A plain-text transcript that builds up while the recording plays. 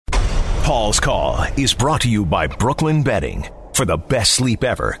Paul's Call is brought to you by Brooklyn Bedding. For the best sleep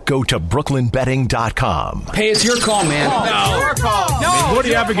ever, go to brooklynbedding.com. Hey, it's your call, man. No. Your call. No. I mean, what do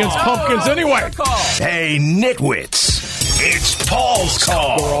you have against pumpkins anyway? Hey, nitwits. It's Paul's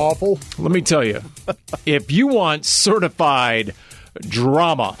Call. They're awful. Let me tell you, if you want certified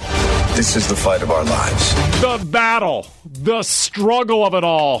drama, this is the fight of our lives. The battle, the struggle of it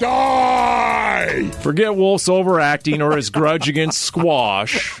all. Die! Forget Wolf's overacting or his grudge against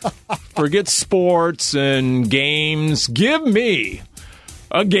squash. Forget sports and games. Give me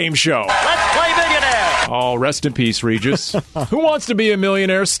a game show. Let's play millionaire. Oh, rest in peace, Regis. Who Wants to Be a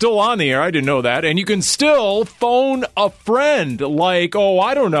Millionaire? Still on the air. I didn't know that. And you can still phone a friend like,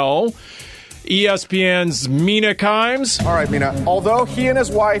 I don't know, ESPN's Mina Kimes. All right, Mina. Although he and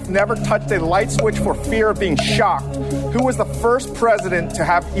his wife never touched a light switch for fear of being shocked, who was the first president to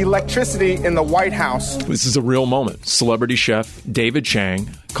have electricity in the White House? This is a real moment. Celebrity chef David Chang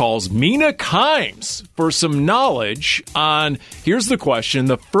calls Mina Kimes for some knowledge on, here's the question,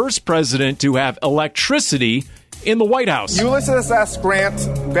 the first president to have electricity in the White House. Ulysses S.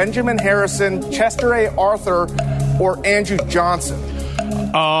 Grant, Benjamin Harrison, Chester A. Arthur, or Andrew Johnson?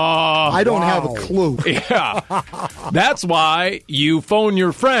 I don't have a clue. Yeah. That's why you phone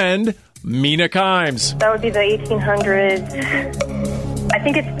your friend, Mina Kimes. That would be the 1800s. I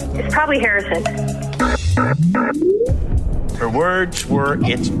think it's probably Harrison. Her words were,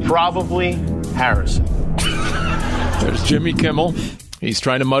 it's probably Harrison. There's Jimmy Kimmel. He's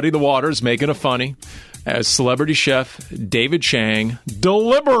trying to muddy the waters, making it funny, as celebrity chef David Chang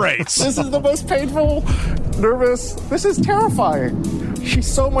deliberates. This is the most painful, nervous. This is terrifying. She's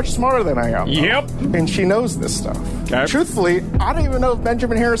so much smarter than I am. Yep. And she knows this stuff. Okay. Truthfully, I don't even know if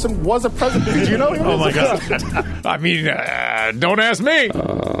Benjamin Harrison was a president. Did you know he was? Oh, my God. I mean, don't ask me.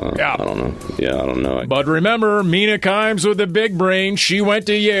 I don't know. Yeah, I don't know. But remember, Mina Kimes with the big brain, she went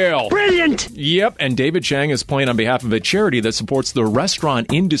to Yale. Brilliant. Yep, and David Chang is playing on behalf of a charity that supports the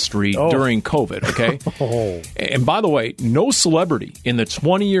restaurant industry during COVID, okay? And by the way, no celebrity in the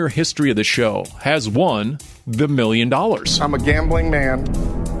 20-year history of the show has won the $1 million. I'm a gambling man,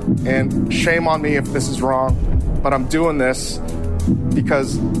 and shame on me if this is wrong, but I'm doing this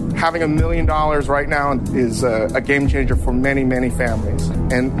because having $1 million right now is a game changer for many, many families.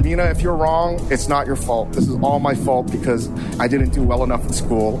 And Mina, if you're wrong, it's not your fault. This is all my fault because I didn't do well enough in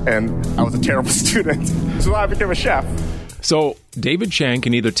school, and I was a terrible student. So I became a chef. So David Chang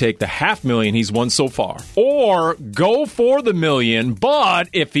can either take the $500,000 he's won so far, or go for the $1 million. But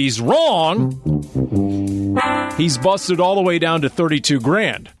if he's wrong, he's busted all the way down to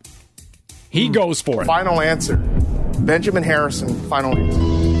 $32,000. He goes for it. Final answer. Benjamin Harrison, final answer.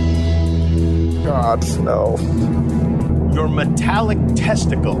 God, no. Your metallic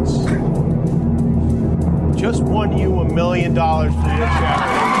testicles just won you $1 million for your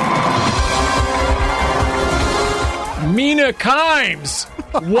charity. Mina Kimes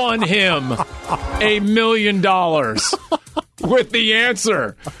won him $1 million with the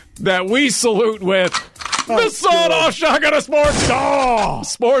answer that we salute with the sawed-off shotgun of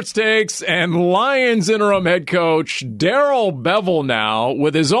sports takes, and Lions interim head coach Darrell Bevell now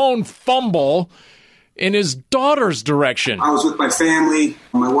with his own fumble in his daughter's direction. I was with my family,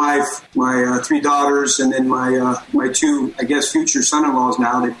 my wife, my 3 daughters, and then my 2, I guess, future son-in-laws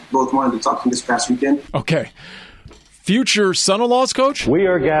now. They both wanted to talk to me this past weekend. Okay. Future son-in-laws, coach? We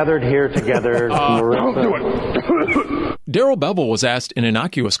are gathered here together. Don't do it. Darrell Bevell was asked an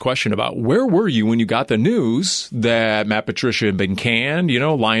innocuous question about where were you when you got the news that Matt Patricia had been canned,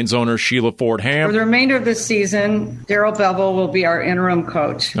 Lions owner Sheila Ford Ham. For the remainder of the season, Darrell Bevell will be our interim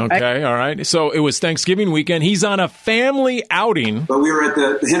coach. Okay, all right. So it was Thanksgiving weekend. He's on a family outing. But we were at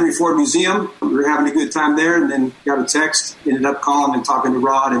the Henry Ford Museum. We were having a good time there, and then got a text, ended up calling and talking to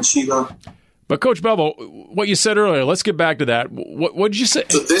Rod and Sheila. But, Coach Bevell, what you said earlier, let's get back to that. What did you say?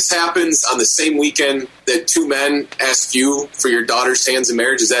 So this happens on the same weekend that 2 men asked you for your daughter's hands in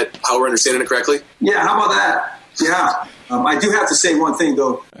marriage. Is that how we're understanding it correctly? Yeah, how about that? Yeah. I do have to say one thing,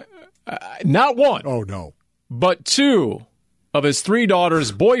 though. Not one. Oh, no. But 2 of his 3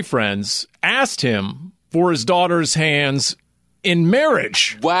 daughters' boyfriends asked him for his daughter's hands in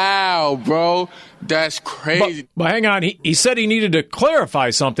marriage. Wow, bro. That's crazy. But hang on. He said he needed to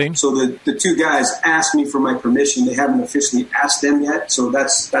clarify something. So the 2 guys asked me for my permission. They haven't officially asked them yet. So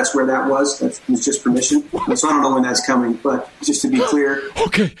that's where that was. That was just permission. So I don't know when that's coming. But just to be clear.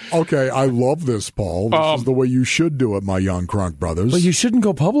 Okay, I love this, Paul. This is the way you should do it, my young Crunk brothers. But you shouldn't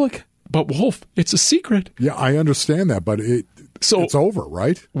go public. But, Wolf, it's a secret. Yeah, I understand that, but it's over,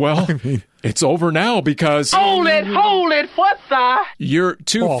 right? Well, it's over now because... Hold it, what's that? Your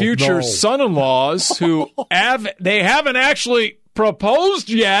 2 future son-in-laws who they haven't actually proposed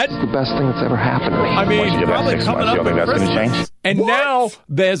yet. The best thing that's ever happened to me. I mean, probably coming up at Christmas. And now,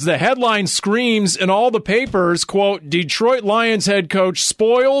 as the headline screams in all the papers, quote, Detroit Lions head coach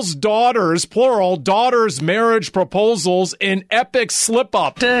spoils daughters, plural, daughters' marriage proposals in epic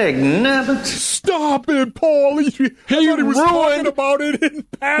slip-up. Stop it, Paul. He was talking about it in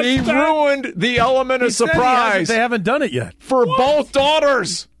past He ruined the element of surprise. They haven't done it yet. For both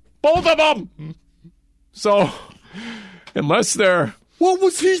daughters. Both of them. So, unless they're... What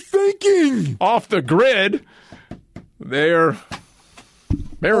was he thinking? Off the grid, their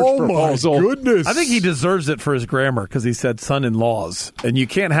marriage proposal. Oh, my goodness. I think he deserves it for his grammar because he said son-in-laws. And you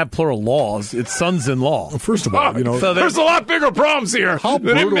can't have plural laws. It's sons-in-law. Well, first of all, so there's a lot bigger problems here. How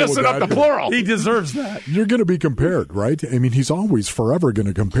than him messing up the plural. He deserves that. You're going to be compared, right? I mean, he's always forever going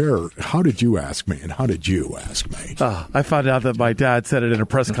to compare. How did you ask me and how did you ask me? I found out that my dad said it in a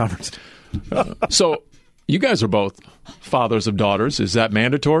press conference. So you guys are both fathers of daughters. Is that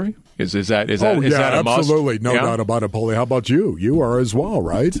mandatory? Is that a must? Absolutely. No doubt about it, Paulie. How about you? You are as well,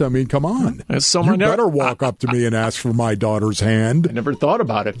 right? I mean, come on. You better walk up to me and ask for my daughter's hand. I never thought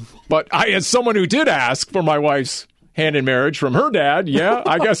about it. But as someone who did ask for my wife's hand in marriage from her dad, yeah,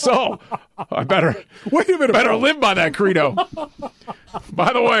 I guess so. I better live by that credo.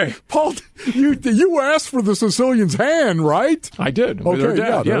 By the way, Paul, you asked for the Sicilian's hand, right? I did. Okay, her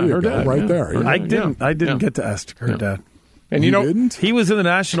dad. there you her go, dad. right there. I didn't get to ask her dad. And you didn't? He was in the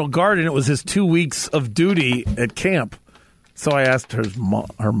National Guard, and it was his 2 weeks of duty at camp. So I asked her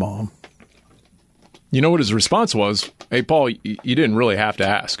mom. You know what his response was? Hey, Paul, you didn't really have to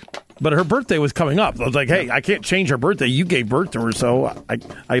ask. But her birthday was coming up. I was like, hey, I can't change her birthday. You gave birth to her, so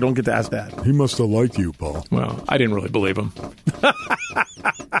I don't get to ask that. He must have liked you, Paul. Well, I didn't really believe him.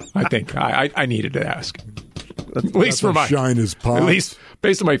 I think I needed to ask. At least for my shine his pot. At least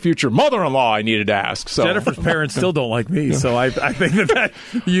based on my future mother-in-law, I needed to ask. So Jennifer's parents still don't like me, so I think that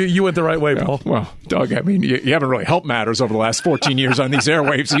you went the right way, Paul. Well, Doug, I mean, you haven't really helped matters over the last 14 years on these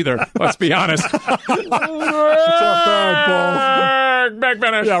airwaves either. Let's be honest. It's not bad, Paul. Back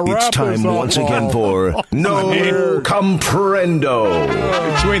finish. Yeah, it's time once again for No Comprendo.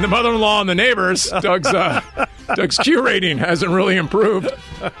 Between the mother-in-law and the neighbors, Doug's Q rating hasn't really improved.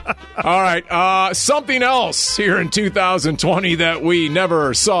 All right, something else here in 2020 that we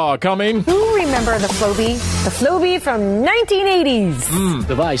never saw coming. Who remember the Flowbee? The Flowbee from 1980s.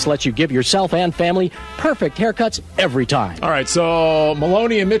 Device lets you give yourself and family perfect haircuts every time. All right, so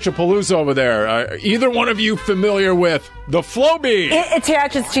Maloney and Mitchell-Palooza over there. Either one of you familiar with the Flowbee? It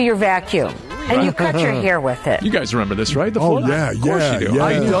attaches to your vacuum, and you cut your hair with it. You guys remember this, right? The Oh, Flowbee? yeah, Of course you do. yeah.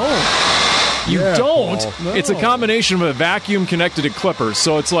 I don't. You don't. No. It's a combination of a vacuum connected to clippers.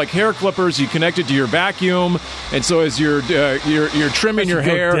 So it's like hair clippers. You connect it to your vacuum, and so as you're trimming your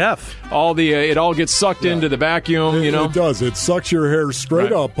hair, it all gets sucked into the vacuum. It does. It sucks your hair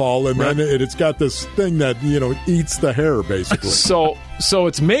straight up, Paul, and then it's got this thing that eats the hair basically. So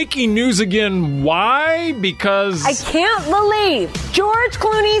it's making news again. Why? Because I can't believe George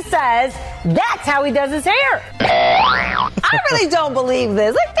Clooney says that's how he does his hair. I really don't believe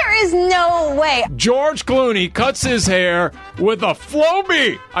this. Like, there is no way. George Clooney cuts his hair with a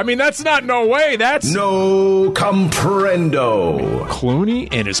Flowbee. I mean, that's not no way. That's No Comprendo. Clooney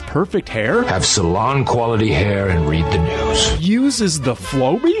and his perfect hair have salon quality hair and read the news. Uses the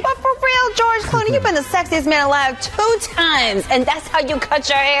Flowbee? But for real, George Clooney, you've been the sexiest man alive 2 times, and that's how you cut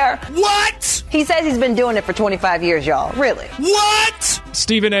your hair. What? He says he's been doing it for 25 years, y'all. Really? What?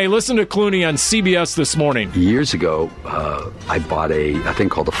 Stephen A., listen to Clooney on CBS this morning. Years ago, I bought a thing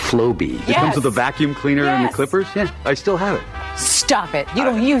called a Flowbee. It comes with a vacuum cleaner and the clippers. Yeah, I still have it. Stop it. You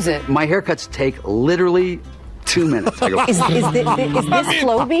don't use it. My haircuts take literally 2 minutes. I go, Is this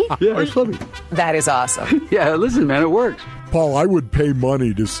Flowbee? Yeah, it's Flowbee. That is awesome. Yeah, listen, man, it works. Paul, I would pay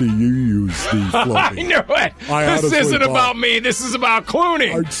money to see you use the Flowbee. I knew it. This isn't about me. This is about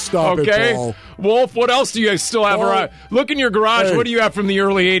Clooney. Stop it, Paul. Wolf, what else do you still have around? Look in your garage. Hey. What do you have from the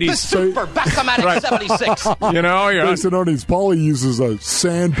early 80s? The Super Beckomatic 76. Listen, Paulie uses a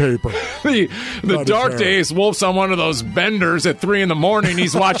sandpaper. the dark days, Wolf's on one of those benders at 3 a.m.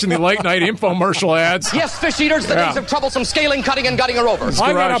 He's watching the late night infomercial ads. Yes, fish eaters, the days of troublesome scaling, cutting, and gutting are over.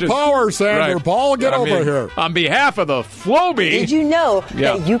 I got a power sander, Paul. Get over here. On behalf of the Flowbee. Did you know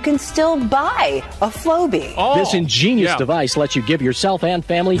that you can still buy a Flowbee? This ingenious device lets you give yourself and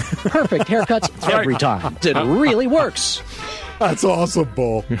family perfect haircuts every time. It really works. That's awesome,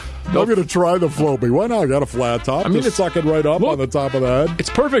 Paul. I'm going to try the Flowbee. Why not? I got a flat top. Just suck it right up on the top of the head. It's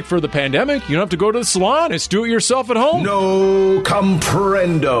perfect for the pandemic. You don't have to go to the salon. It's do it yourself at home. No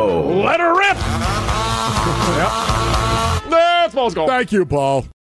Comprendo. Let her rip. That's Paul's goal. Thank you, Paul.